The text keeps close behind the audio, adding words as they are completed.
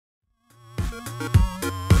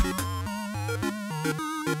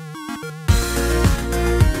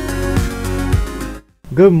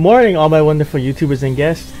Good morning, all my wonderful YouTubers and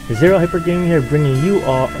guests. ZeroHyperGaming here, bringing you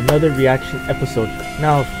all another reaction episode.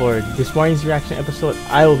 Now, for this morning's reaction episode,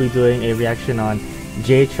 I will be doing a reaction on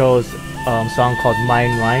Chou's song called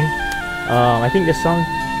Mine. I think this song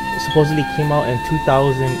supposedly came out in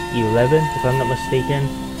 2011, if I'm not mistaken.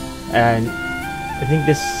 And I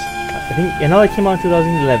know it came out in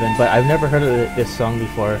 2011, but I've never heard of this song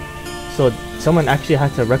before. So someone actually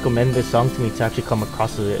had to recommend this song to me to actually come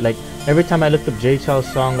across with it. Like every time I looked up Chou's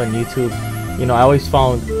song on YouTube, you know, I always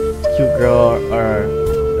found Cute Girl or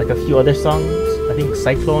like a few other songs. I think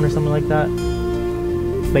Cyclone or something like that.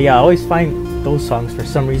 But yeah, I always find those songs for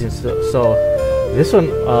some reason. So this one,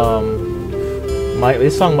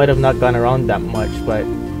 this song might have not gone around that much, but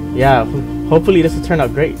yeah, hopefully this will turn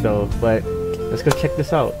out great though. But let's go check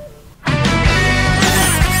this out.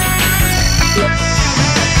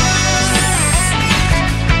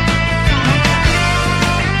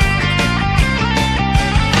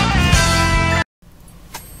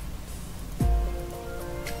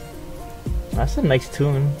 That's a nice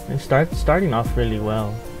tune. It's starting off really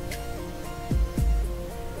well.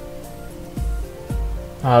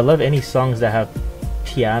 I love any songs that have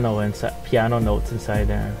piano notes inside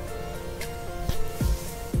there.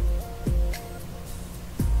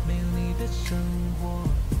 没有你的生活，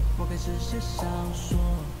我开始写小说，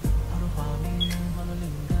好多画面，好多灵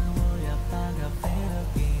感，我要把稿费都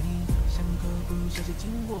给你。巷口不小心经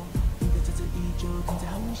过，你的车子依旧停在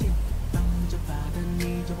红线，帮你缴罚单，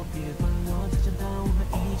你叫我别管，我才想到我们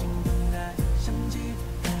已经分开。想起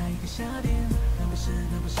那一个夏天，那不是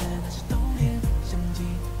那是冬天，想起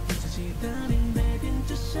你生气的脸，每天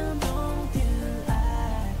就像冬天。爱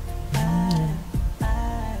爱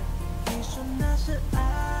爱，你说那是爱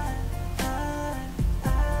爱爱，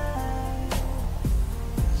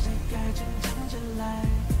谁该坚强起来？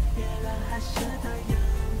月亮还是太阳，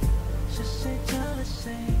是谁遮了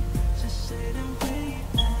谁？是谁都会依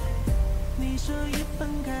赖？你说已分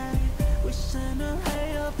开，为什么还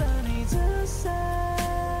要帮你撑伞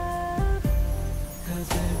 ？Cause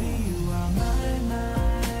baby you are my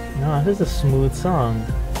No, this is a smooth song.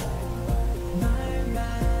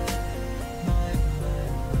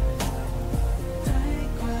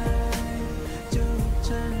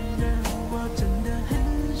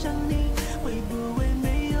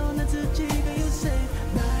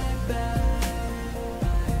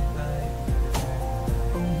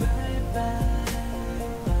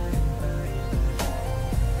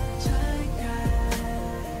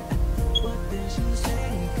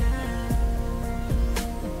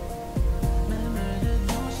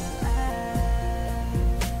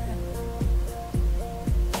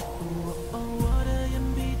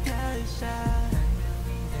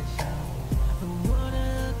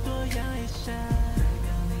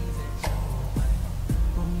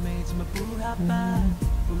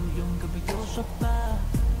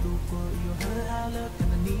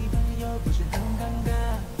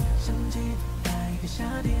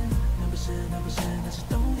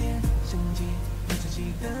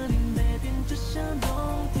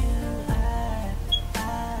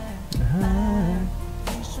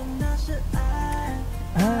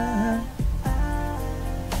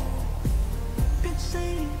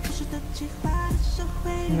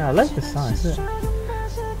 Yeah, I like the song.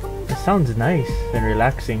 It sounds nice and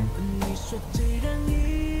relaxing.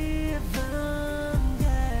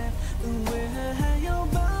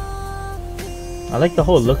 I like the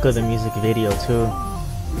whole look of the music video too.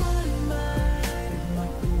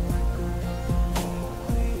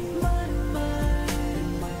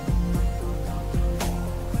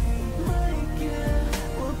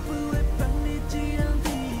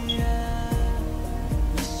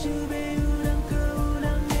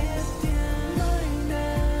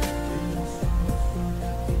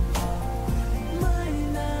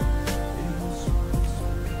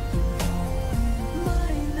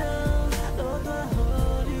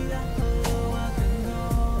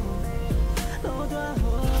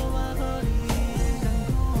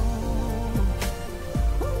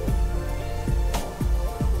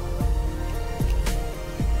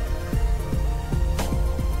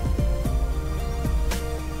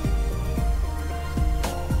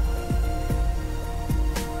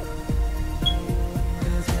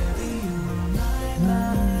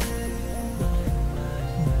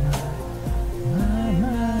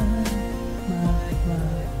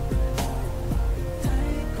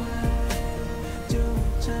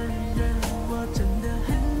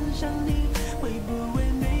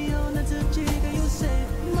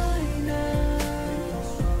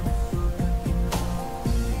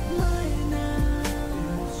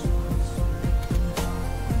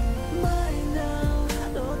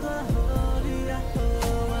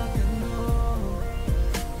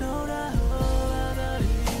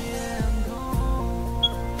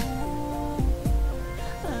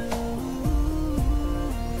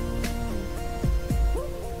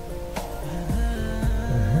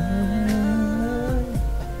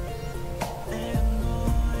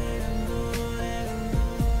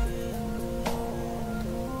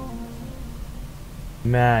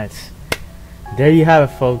 Man, there you have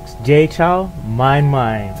it, folks. Chou, Mine.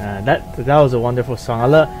 That was a wonderful song. I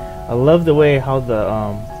love the way how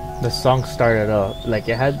the song started up. Like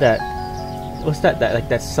it had that, what's that like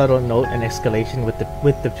that subtle note and escalation with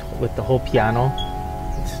the whole piano.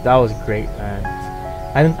 That was great, man.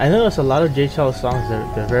 I noticed a lot of Chou songs.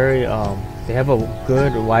 They're very they have a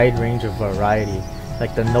good wide range of variety.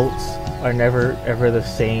 Like the notes are never ever the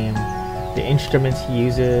same. The instruments he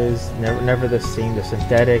uses never the same. The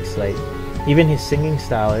synthetics, like even his singing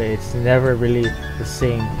style, it's never really the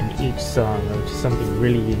same in each song, which is something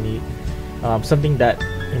really unique. Something that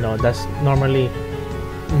that's normally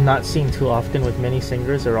not seen too often with many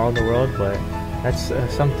singers around the world, but that's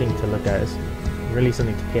something to look at. It's really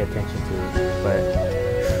something to pay attention to. But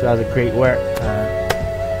that was a great work.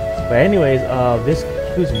 But anyways, this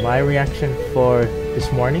concludes my reaction for this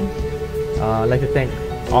morning. I'd like to thank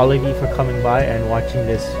all of you for coming by and watching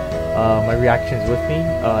this my reactions with me.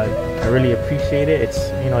 I really appreciate it. It's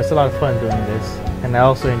a lot of fun doing this, and I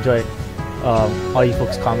also enjoy all you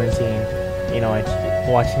folks commenting, and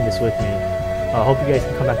watching this with me. I hope you guys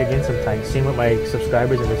can come back again sometime. Same with my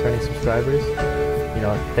subscribers and returning subscribers.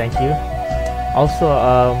 Thank you. Also,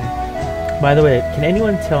 by the way, can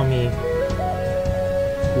anyone tell me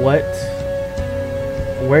where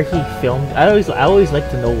he filmed? I always like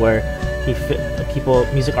to know where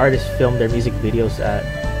music artists film their music videos at,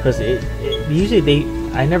 because usually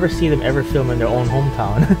I never see them ever film in their own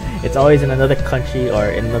hometown. It's always in another country or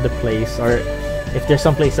in another place, or if there's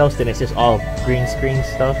someplace else, then it's just all green screen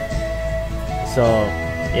stuff. So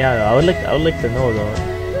yeah, I would like to know though.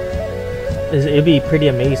 It'd be pretty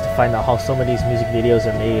amazed to find out how some of these music videos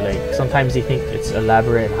are made. Like sometimes you think it's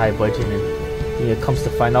elaborate and high budget, and it comes to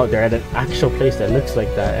find out they're at an actual place that looks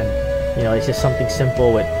like that, and it's just something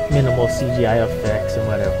simple with minimal CGI effects and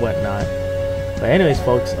whatnot. But anyways,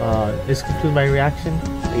 folks, this concludes my reaction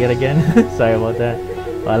yet again. Sorry about that.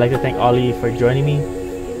 I'd like to thank all of you for joining me.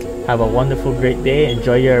 Have a wonderful, great day.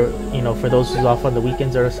 Enjoy your, for those who's off on the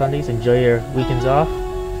weekends or Sundays, enjoy your weekends off.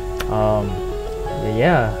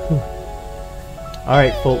 Yeah. All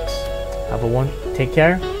right, folks. Take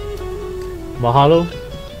care. Mahalo.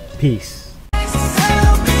 Peace.